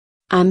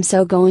I'm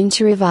so going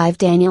to revive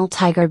Daniel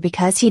Tiger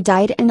because he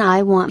died and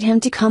I want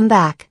him to come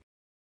back.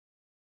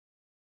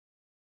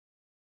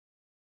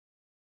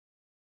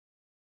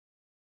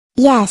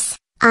 Yes,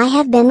 I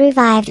have been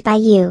revived by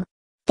you.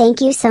 Thank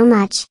you so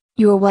much.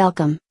 You're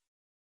welcome.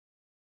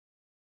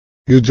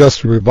 You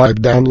just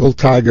revived Daniel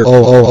Tiger.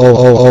 Oh.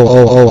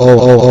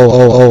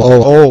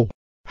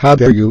 How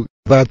dare you?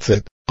 That's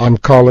it. I'm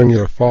calling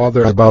your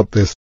father about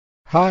this.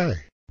 Hi,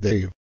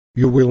 Dave.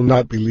 You will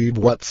not believe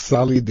what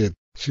Sally did.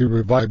 She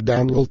revived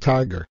Daniel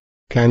Tiger.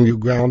 Can you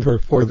ground her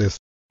for this?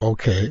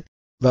 Okay.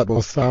 That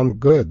will sound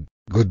good.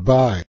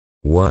 Goodbye.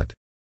 What?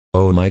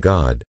 Oh my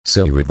God,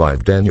 Sally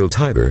revived Daniel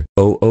Tiger.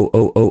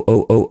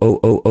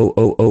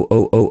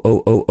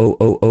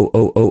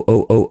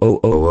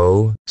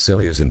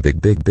 Sally is in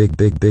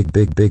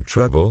big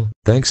trouble.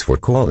 Thanks for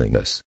calling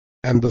us.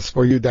 And this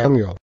for you,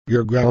 Daniel.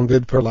 You're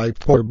grounded for life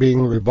for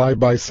being revived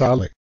by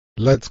Sally.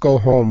 Let's go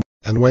home,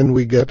 and when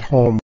we get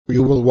home,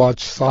 you will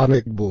watch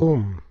Sonic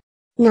Boom.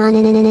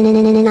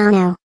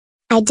 No.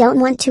 I don't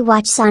want to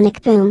watch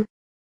Sonic Boom.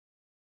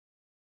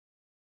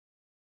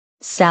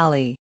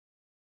 Sally.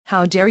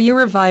 How dare you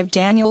revive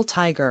Daniel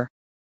Tiger?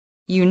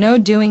 You know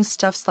doing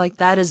stuffs like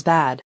that is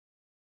bad.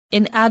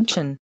 In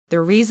addition,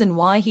 the reason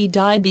why he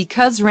died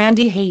because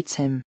Randy hates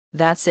him,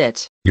 that's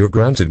it. You're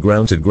grounded for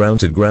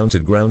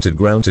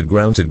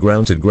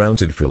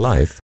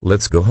life.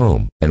 Let's go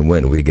home, and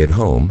when we get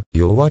home,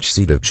 you'll watch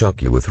Seed of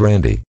Chucky with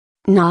Randy.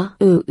 Nah.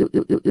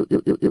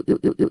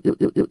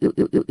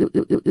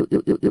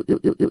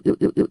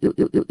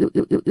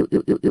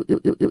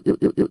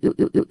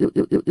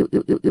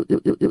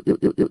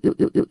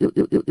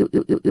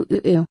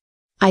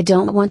 I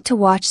don't want to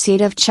watch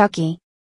Seed of Chucky.